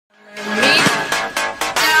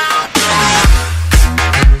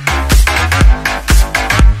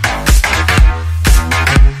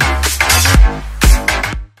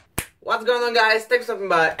guys, thanks for stopping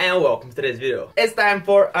by and welcome to today's video. It's time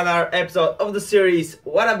for another episode of the series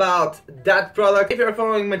What About That Product? If you're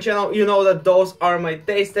following my channel, you know that those are my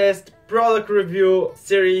taste test product review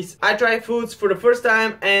series. I try foods for the first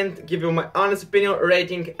time and give you my honest opinion,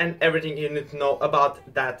 rating and everything you need to know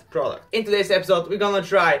about that product. In today's episode, we're gonna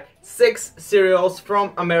try 6 cereals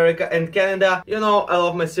from America and Canada. You know, I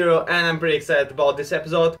love my cereal and I'm pretty excited about this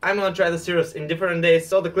episode. I'm gonna try the cereals in different days,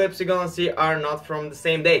 so the clips you're gonna see are not from the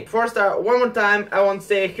same day. Before I start, one more time, I want to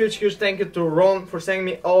say a huge thank you to Ron for sending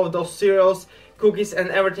me all of those cereals, cookies and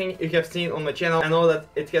everything you have seen on my channel. I know that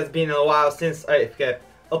it has been a while since I have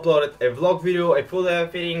uploaded a vlog video, a full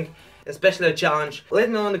fitting, especially a challenge. Let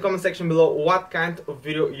me know in the comment section below what kind of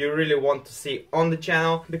video you really want to see on the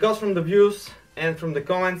channel, because from the views and from the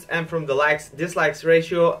comments and from the likes dislikes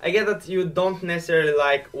ratio, I get that you don't necessarily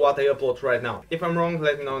like what I upload right now. If I'm wrong,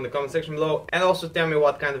 let me know in the comment section below, and also tell me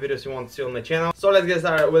what kind of videos you want to see on my channel. So let's get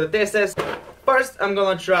started with the taste test. First I'm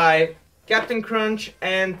gonna try Captain Crunch,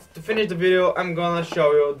 and to finish the video I'm gonna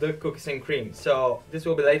show you the cookies and cream, so this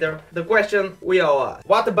will be later. The question we all ask: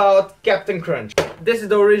 what about Captain Crunch? This is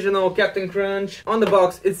the original Captain Crunch. On the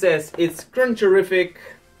box it says it's cruncherific.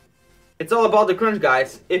 It's all about the crunch,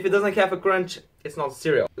 guys. If it doesn't have a crunch, it's not a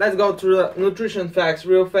cereal. Let's go through the nutrition facts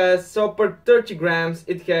real fast. So per 30 grams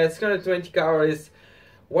it has 120 calories,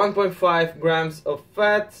 1.5 grams of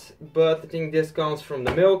fat, but I think this comes from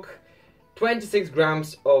the milk, 26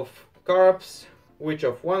 grams of carbs, which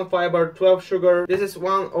of 1 fiber, 12 sugar. This is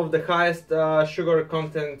one of the highest sugar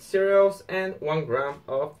content cereals, and 1 gram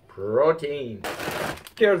of protein.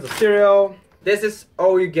 Here's the cereal. This is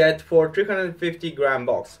all you get for 350 gram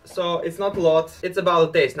box, so it's not a lot. It's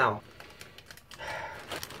about the taste now.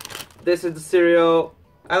 This is the cereal.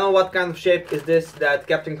 I don't know what kind of shape is this that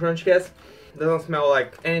Captain Crunch has. Doesn't smell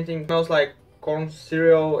like anything. It smells like corn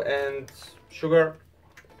cereal and sugar.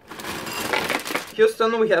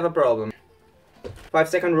 Houston, we have a problem.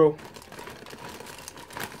 5-second rule.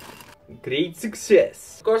 Great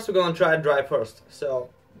success. Of course, we're gonna try it dry first. So,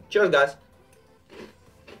 cheers, guys.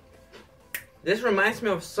 This reminds me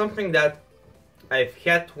of something that I've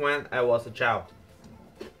had when I was a child.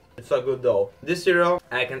 It's so good though. This cereal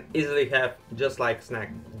I can easily have just like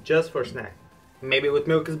snack, just for snack. Maybe with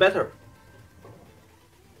milk is better.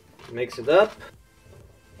 Mix it up.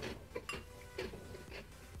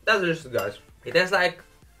 That's delicious, guys. It has like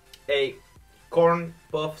a corn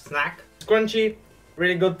puff snack. It's crunchy,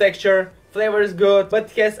 really good texture, flavor is good, but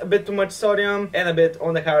it has a bit too much sodium and a bit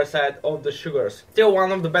on the higher side of the sugars. Still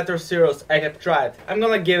one of the better cereals I have tried. I'm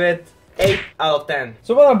gonna give it 8 out of 10.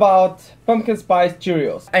 So what about pumpkin spice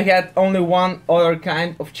Cheerios? I had only one other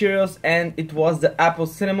kind of Cheerios, and it was the apple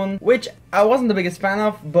cinnamon, which I wasn't the biggest fan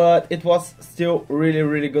of, but it was still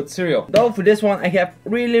really good cereal. Though for this one I have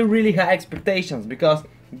really high expectations, because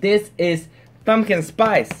this is pumpkin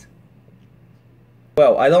spice.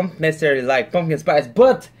 Well, I don't necessarily like pumpkin spice,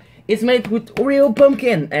 but it's made with real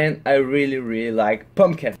pumpkin, and I really like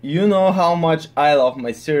pumpkin. You know how much I love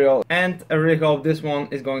my cereal, and I really hope this one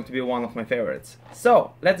is going to be one of my favorites.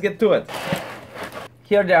 So, let's get to it.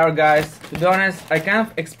 Here they are, guys. To be honest, I kind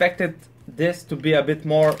of expected this to be a bit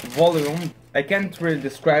more volume. I can't really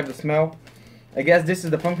describe the smell. I guess this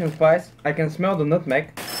is the pumpkin spice. I can smell the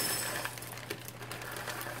nutmeg.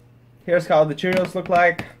 Here's how the Cheerios look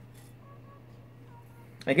like.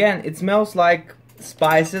 Again, it smells like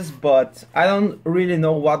spices, but I don't really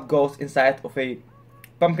know what goes inside of a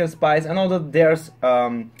pumpkin spice. I know that there's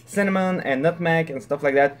cinnamon and nutmeg and stuff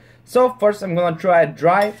like that. So first I'm gonna try it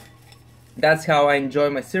dry. That's how I enjoy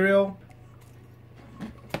my cereal.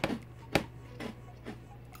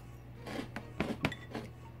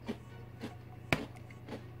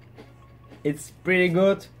 It's pretty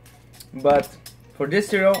good, but for this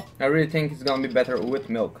cereal I really think it's gonna be better with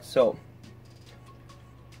milk. So,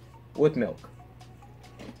 with milk.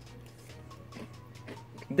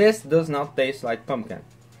 This does not taste like pumpkin.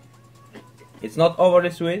 It's not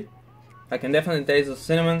overly sweet. I can definitely taste the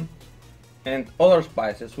cinnamon and other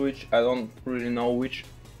spices, which I don't really know which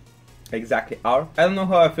exactly are. I don't know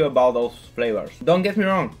how I feel about those flavors. Don't get me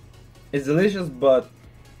wrong, it's delicious, but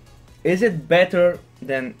is it better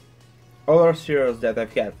than other cereals that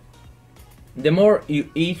I've had? The more you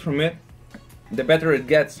eat from it, the better it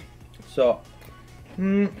gets. So,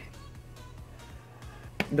 the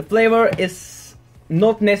flavor is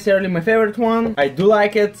not necessarily my favorite one. I do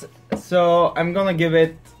like it, so I'm gonna give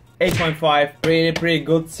it 8.5. Pretty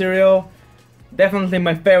good cereal. Definitely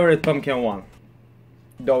my favorite pumpkin one,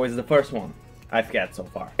 though it's the first one I've had so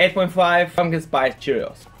far. 8.5 pumpkin spice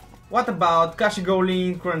Cheerios. What about Kashi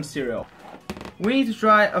Lean Crunch cereal? We need to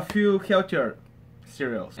try a few healthier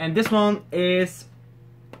cereals, and this one is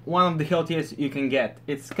one of the healthiest you can get.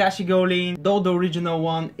 It's Kashi, though the original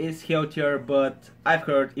one is healthier, but I've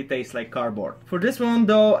heard it tastes like cardboard. For this one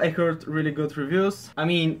though, I heard really good reviews. I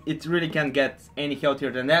mean, it really can't get any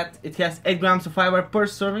healthier than that. It has 8 grams of fiber per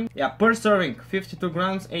serving. Yeah, per serving, 52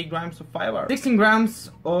 grams, 8 grams of fiber. 16 grams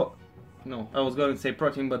of... no, I was going to say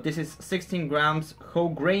protein, but this is 16 grams whole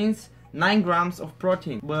grains, 9 grams of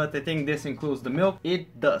protein, but I think this includes the milk.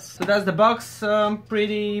 It does. So that's the box.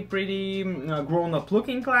 Pretty grown up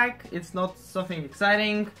looking like. It's not something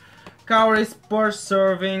exciting. Calories per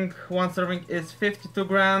serving. One serving is 52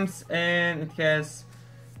 grams and it has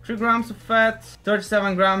 3 grams of fat,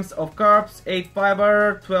 37 grams of carbs, 8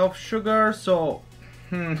 fiber, 12 sugar. So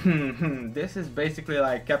this is basically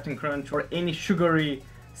like Captain Crunch or any sugary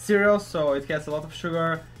cereal, so it has a lot of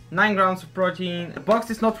sugar. 9 grams of protein. The box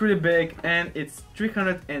is not really big and it's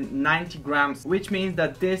 390 grams, which means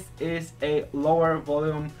that this is a lower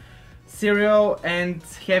volume cereal and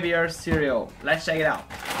heavier cereal. Let's check it out.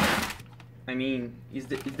 I mean, is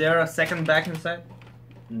there a second bag inside?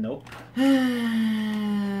 Nope.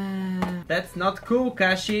 That's not cool,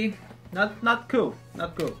 Kashi. Not cool.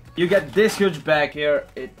 Not cool. You get this huge bag here.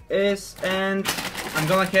 It is, and I'm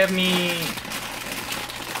gonna have me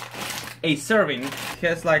a serving. It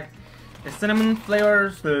has like a cinnamon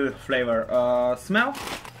smell.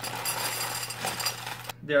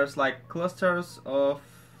 There's like clusters of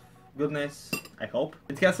goodness, I hope.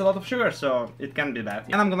 It has a lot of sugar, so it can't be bad.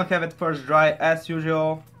 And I'm gonna have it first dry as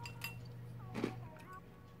usual.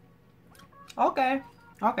 Okay.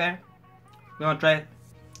 I'm gonna try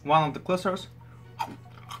one of the clusters.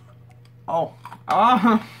 Oh,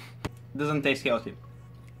 doesn't taste healthy.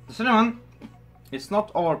 The cinnamon, it's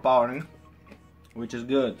not overpowering, which is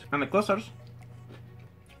good. And the clusters,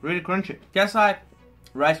 really crunchy. Just like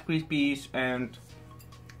Rice Krispies and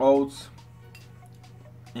oats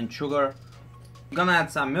and sugar. I'm gonna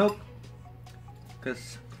add some milk,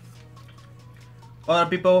 because other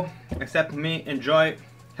people except me enjoy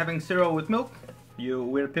having cereal with milk. You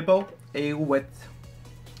weird people, a wet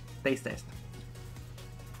taste test.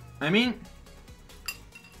 I mean,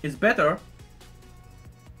 it's better.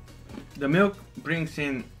 The milk brings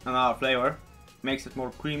in another flavor, makes it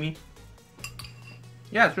more creamy.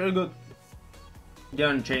 Yeah, it's really good.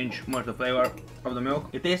 Didn't change much the flavor of the milk.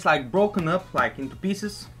 It tastes like broken up, like into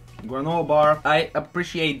pieces. Granola bar. I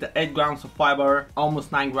appreciate the 8 grams of fiber,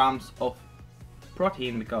 almost 9 grams of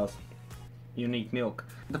protein because you need milk.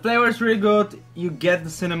 The flavor is really good. You get the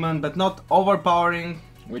cinnamon, but not overpowering,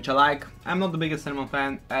 which I like. I'm not the biggest cinnamon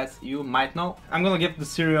fan, as you might know. I'm gonna give the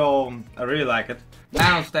cereal, I really like it, 9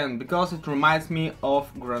 out of 10, because it reminds me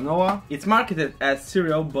of granola. It's marketed as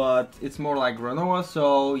cereal, but it's more like granola,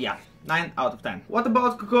 so yeah, 9 out of 10. What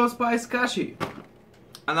about Cocoa Spice Kashi?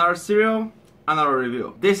 Another cereal, another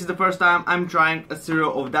review. This is the first time I'm trying a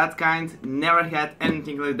cereal of that kind. Never had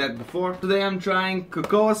anything like that before. Today I'm trying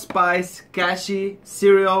Cocoa Spice Kashi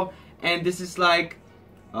cereal, and this is like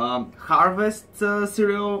harvest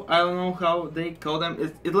cereal. I don't know how they call them.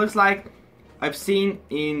 It looks like I've seen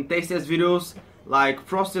in taste test videos like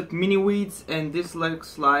frosted mini wheats, and this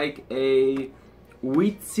looks like a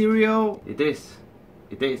wheat cereal. It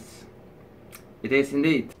is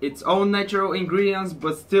indeed. Its own natural ingredients,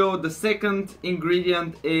 but still the second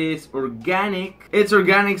ingredient is organic. It's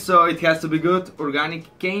organic, so it has to be good.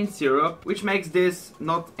 Organic cane syrup, which makes this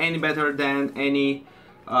not any better than any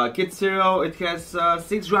kid cereal. It has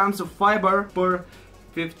 6 grams of fiber per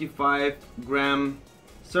 55 gram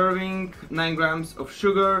serving, 9 grams of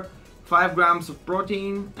sugar, 5 grams of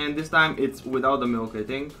protein, and this time it's without the milk, I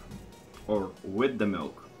think, or with the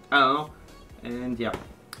milk, I don't know. And yeah,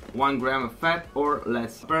 1 gram of fat or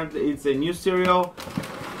less. Apparently it's a new cereal.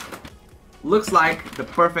 Looks like the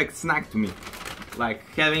perfect snack to me, like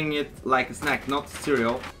having it like a snack, not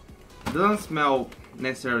cereal. Doesn't smell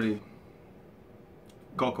necessarily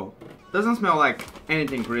cocoa. Doesn't smell like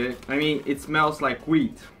anything really. I mean, it smells like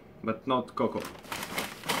wheat, but not cocoa.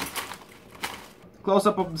 Close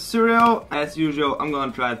up of the cereal, as usual. I'm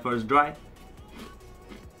gonna try it first dry.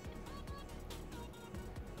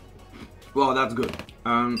 Well, that's good.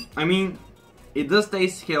 I mean, it does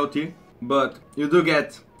taste healthy, but you do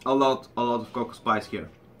get a lot of cocoa spice here.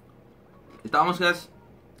 It almost has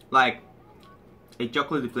like a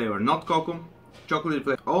chocolatey flavor, not cocoa, chocolatey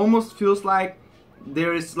flavor. Almost feels like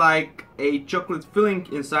there is like a chocolate filling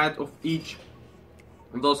inside of each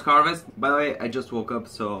of those harvests. By the way, I just woke up,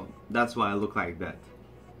 so that's why I look like that.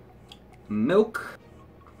 Milk.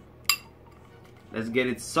 Let's get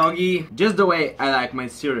it soggy, just the way I like my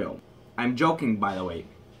cereal. I'm joking, by the way.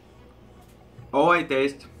 All I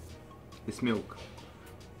taste is milk.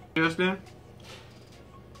 Seriously?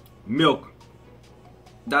 Milk.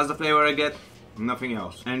 That's the flavor I get, nothing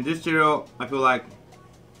else. And this cereal, I feel like,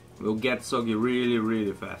 will get soggy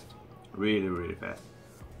really fast. Really fast.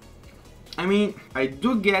 I mean, I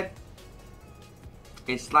do get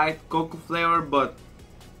a slight cocoa flavor, but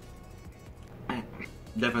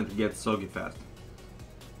definitely gets soggy fast.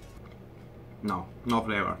 No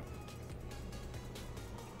flavor.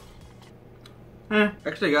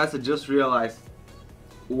 Actually guys, I just realized,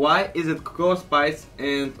 why is it cocoa spice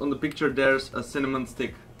and on the picture there's a cinnamon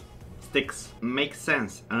sticks? Makes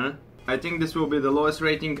sense, huh? I think this will be the lowest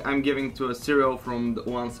rating I'm giving to a cereal from the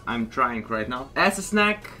ones I'm trying right now. As a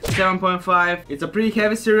snack, 7.5. It's a pretty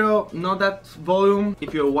heavy cereal, not that volume.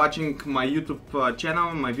 If you're watching my YouTube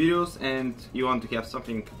channel, my videos, and you want to have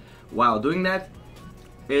something while doing that,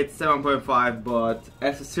 it's 7.5, but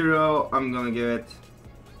as a cereal, I'm gonna give it,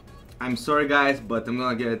 I'm sorry guys, but I'm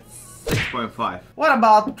gonna give it 6.5. What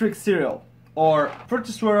about Trick Cereal? Or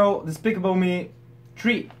Fruity Swirl Despicable Me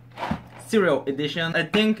 3 Cereal Edition. I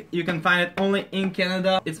think you can find it only in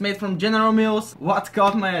Canada. It's made from General Mills. What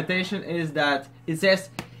caught my attention is that it says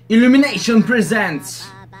Illumination presents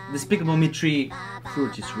Despicable Me 3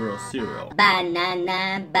 Fruity Swirl Cereal.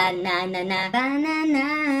 Banana, banana,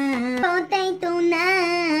 banana, potato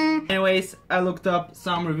na. Anyways, I looked up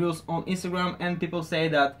some reviews on Instagram and people say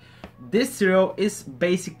that this cereal is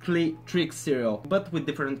basically Trick cereal, but with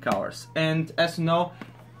different colors. And as you know,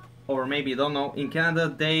 or maybe you don't know, in Canada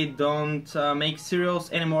they don't make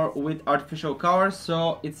cereals anymore with artificial colors,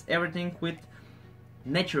 so it's everything with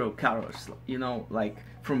natural colors, you know, like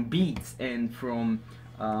from beets and from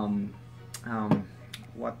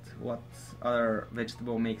what other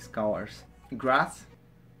vegetable makes colors? Grass.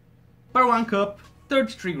 Per 1 cup,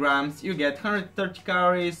 33 grams, you get 130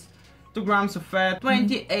 calories, 2 grams of fat,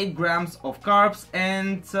 28 grams of carbs,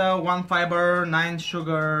 and 1 fiber, 9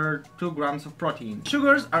 sugar, 2 grams of protein.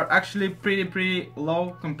 Sugars are actually pretty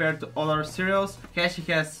low compared to other cereals. Kashi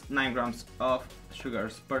has 9 grams of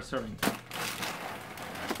sugars per serving.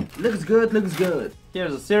 Looks good, looks good.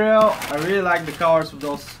 Here's the cereal. I really like the colors of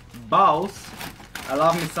those balls. I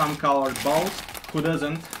love me some colored balls. Who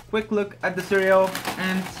doesn't? Quick look at the cereal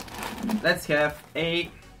and let's have a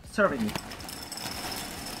serving.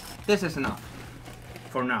 This is enough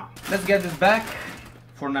for now. Let's get this back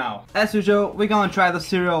for now. As usual, we're gonna try the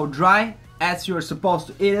cereal dry, as you're supposed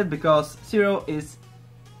to eat it, because cereal is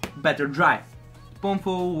better dry.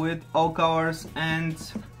 Spoonful with all colors and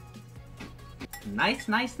nice.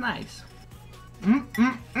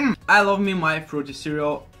 I love me my fruity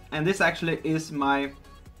cereal, and this actually is my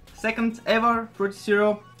second ever fruity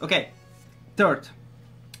cereal. Okay, third,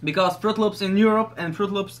 because Fruit Loops in Europe and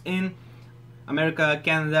Fruit Loops in America,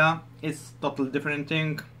 Canada is totally different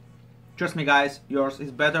thing. Trust me guys, yours is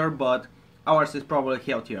better, but ours is probably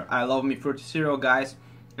healthier. I love me fruity cereal guys,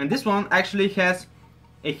 and this one actually has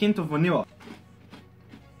a hint of vanilla.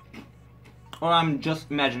 Or I'm just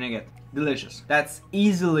imagining it. Delicious. That's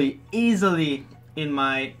easily in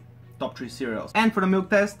my top 3 cereals. And for the milk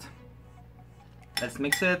test, let's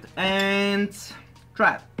mix it and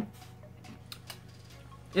try it.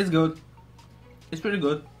 It's good. It's pretty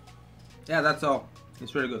good. Yeah, that's all.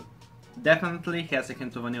 It's really good. Definitely has a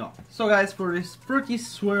hint of vanilla. So guys, for this Fruity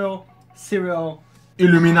Swirl cereal,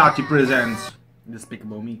 Illuminati presents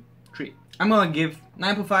Despicable Me 3. I'm gonna give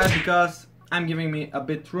 9.5 because I'm giving me a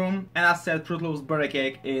bit room. And as said, Fruit Loops birthday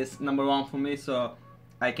cake is #1 for me, so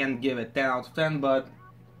I can't give it 10 out of 10, but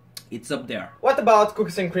it's up there. What about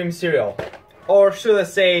cookies and cream cereal? Or should I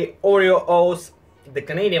say Oreo O's, the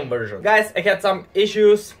Canadian version? Guys, I had some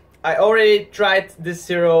issues. I already tried this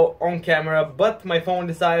cereal on camera, but my phone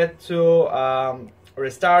decided to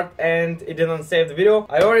restart and it didn't save the video.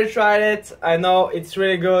 I already tried it. I know it's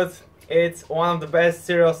really good. It's one of the best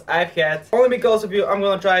cereals I've had. Only because of you, I'm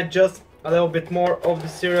gonna try just a little bit more of the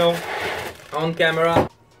cereal on camera.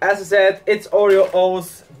 As I said, it's Oreo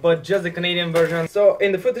O's, but just the Canadian version. So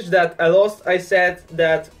in the footage that I lost, I said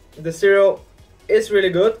that the cereal is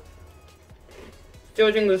really good.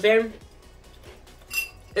 Still doing the same.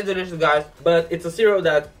 It's delicious guys, but it's a cereal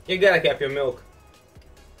that you gotta have your milk.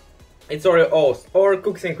 It's Oreo O's or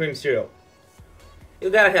cookies and cream cereal. You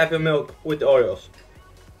gotta have your milk with the Oreos.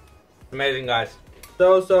 Amazing guys.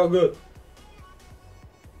 So good.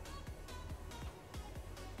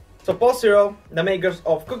 So Post Cereal, the makers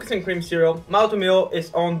of cookies and cream cereal, Malto Meal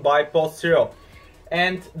is owned by Post Cereal.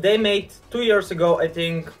 And they made 2 years ago, I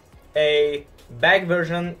think, a bag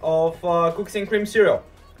version of cookies and cream cereal.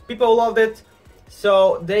 People loved it.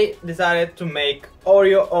 So they decided to make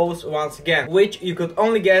Oreo O's once again, which you could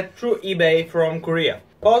only get through eBay from Korea.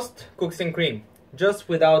 Post Cookies and Cream. just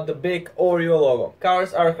without the big Oreo logo.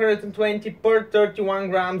 Calories are 120 per 31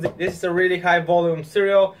 grams. This is a really high volume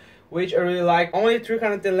cereal, which I really like. Only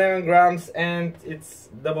 311 grams, and it's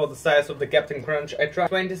double the size of the Captain Crunch. I tried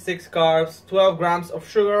 26 carbs, 12 grams of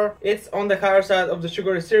sugar. It's on the higher side of the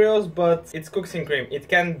sugary cereals, but it's cookies and cream. It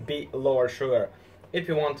can be lower sugar if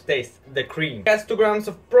you want to taste the cream. It has 2 grams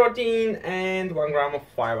of protein and 1 gram of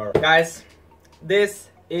fiber. Guys, this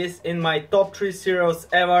is in my top 3 cereals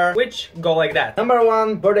ever, which go like that. Number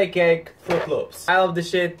 1, birthday cake, Fruit Loops. I love this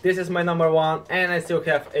shit. This is my number 1, and I still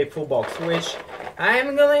have a full box, which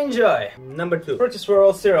I'm gonna enjoy. Number 2, Fruity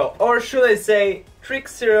Swirl cereal, or should I say Trick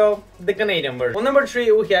cereal, the Canadian version. On number 3,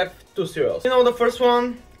 we have 2 cereals. You know the first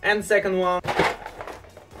one and the second one.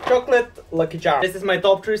 Chocolate Lucky Charms. This is my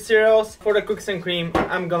top 3 cereals. For the cookies and cream,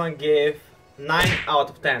 I'm gonna give 9 out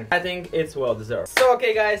of 10. I think it's well deserved. So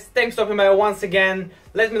okay guys, thanks for stopping by once again.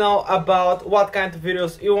 Let me know about what kind of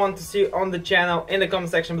videos you want to see on the channel in the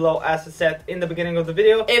comment section below, as I said in the beginning of the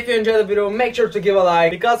video. If you enjoyed the video, make sure to give a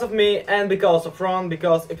like, because of me and because of Ron,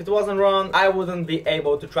 because if it wasn't Ron, I wouldn't be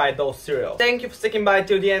able to try those cereals. Thank you for sticking by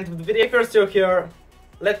till the end of the video. If you're still here,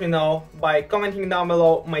 let me know by commenting down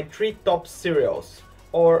below my 3 top cereals,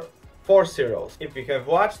 or 4 cereals. If you have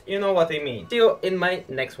watched, you know what I mean. See you in my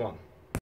next one.